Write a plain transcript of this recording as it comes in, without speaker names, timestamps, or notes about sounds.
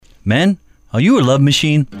Men, are you a love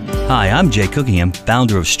machine? Hi, I'm Jay Cookingham,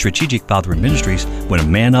 founder of Strategic Fathering Ministries with a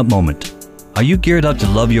Man Up Moment. Are you geared up to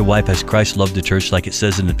love your wife as Christ loved the church like it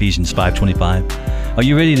says in Ephesians 5:25? Are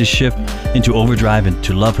you ready to shift into overdrive and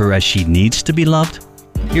to love her as she needs to be loved?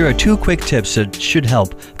 Here are 2 quick tips that should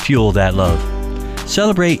help fuel that love.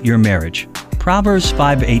 Celebrate your marriage. Proverbs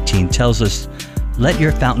 5:18 tells us, "Let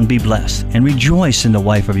your fountain be blessed, and rejoice in the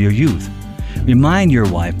wife of your youth." Remind your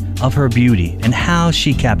wife of her beauty and how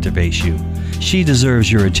she captivates you. She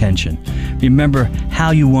deserves your attention. Remember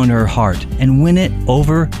how you won her heart and win it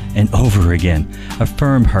over and over again.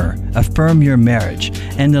 Affirm her, affirm your marriage,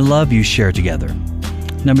 and the love you share together.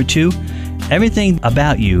 Number 2, everything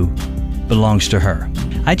about you belongs to her.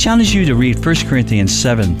 I challenge you to read 1 Corinthians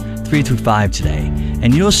 7:3-5 today,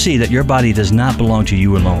 and you'll see that your body does not belong to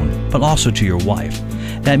you alone, but also to your wife.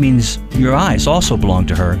 That means your eyes also belong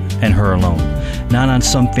to her and her alone, not on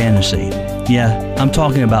some fantasy. Yeah, I'm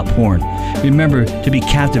talking about porn. Remember to be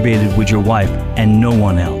captivated with your wife and no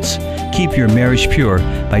one else. Keep your marriage pure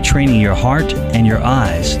by training your heart and your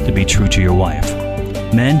eyes to be true to your wife.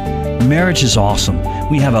 Men, marriage is awesome.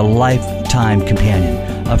 We have a lifetime companion,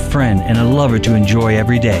 a friend, and a lover to enjoy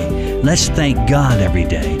every day. Let's thank God every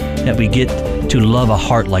day that we get to love a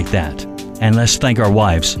heart like that. And let's thank our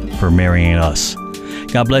wives for marrying us.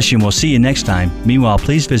 God bless you, and we'll see you next time. Meanwhile,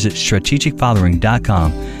 please visit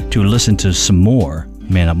strategicfathering.com to listen to some more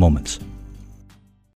Man Up Moments.